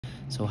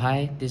So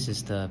hi, this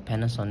is the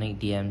Panasonic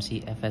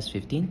DMC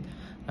fs15.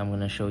 I'm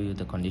going to show you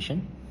the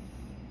condition.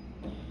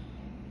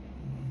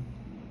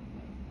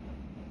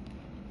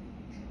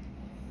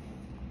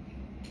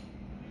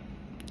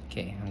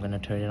 Okay, I'm going to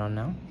turn it on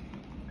now.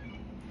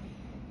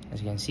 As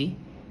you can see.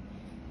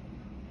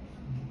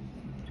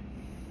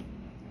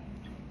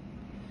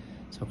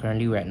 So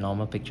currently we're at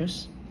normal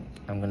pictures.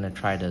 I'm going to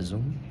try the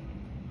zoom.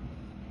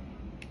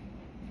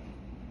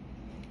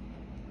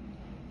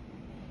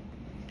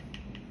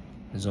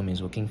 The zoom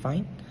is working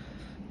fine.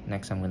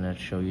 Next, I'm going to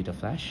show you the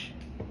flash.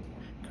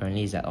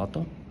 Currently it's at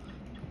auto.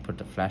 Put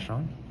the flash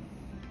on.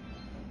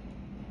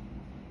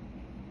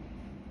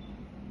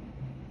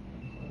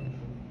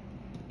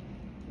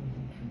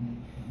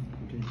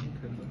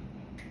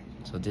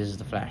 So this is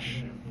the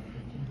flash.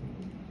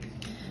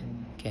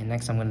 Okay,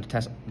 next I'm going to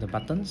test the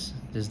buttons.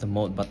 This is the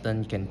mode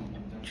button. You can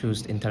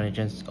choose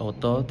intelligence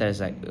auto. That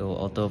is like it will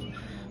auto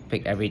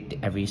pick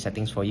every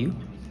settings for you.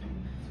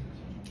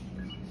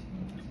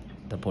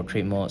 The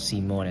portrait mode, C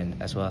mode,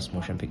 and as well as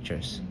motion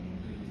pictures.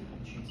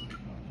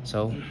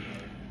 So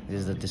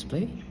this is the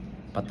display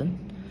button,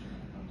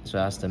 as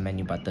well as the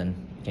menu button.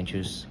 You can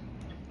choose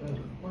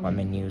what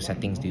menu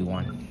settings do you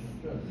want.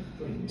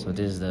 So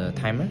this is the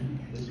timer.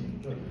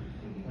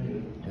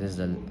 This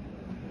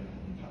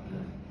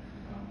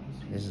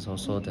is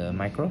also the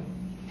micro,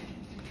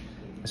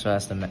 as well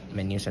as the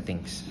menu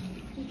settings.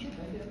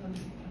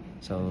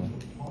 So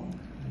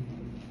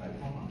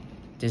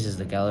this is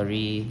the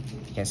gallery.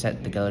 You can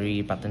set the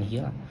gallery button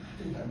here.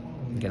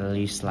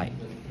 Gallery slide.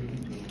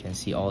 You can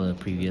see all the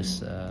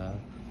previous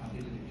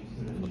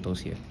photos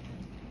here.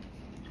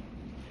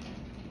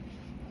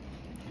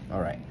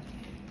 Alright.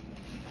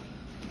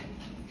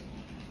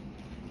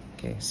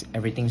 Okay, so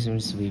everything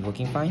seems to be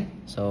working fine.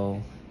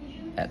 So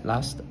at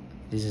last,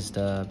 this is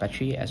the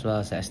battery as well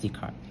as the SD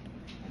card.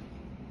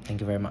 Thank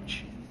you very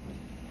much.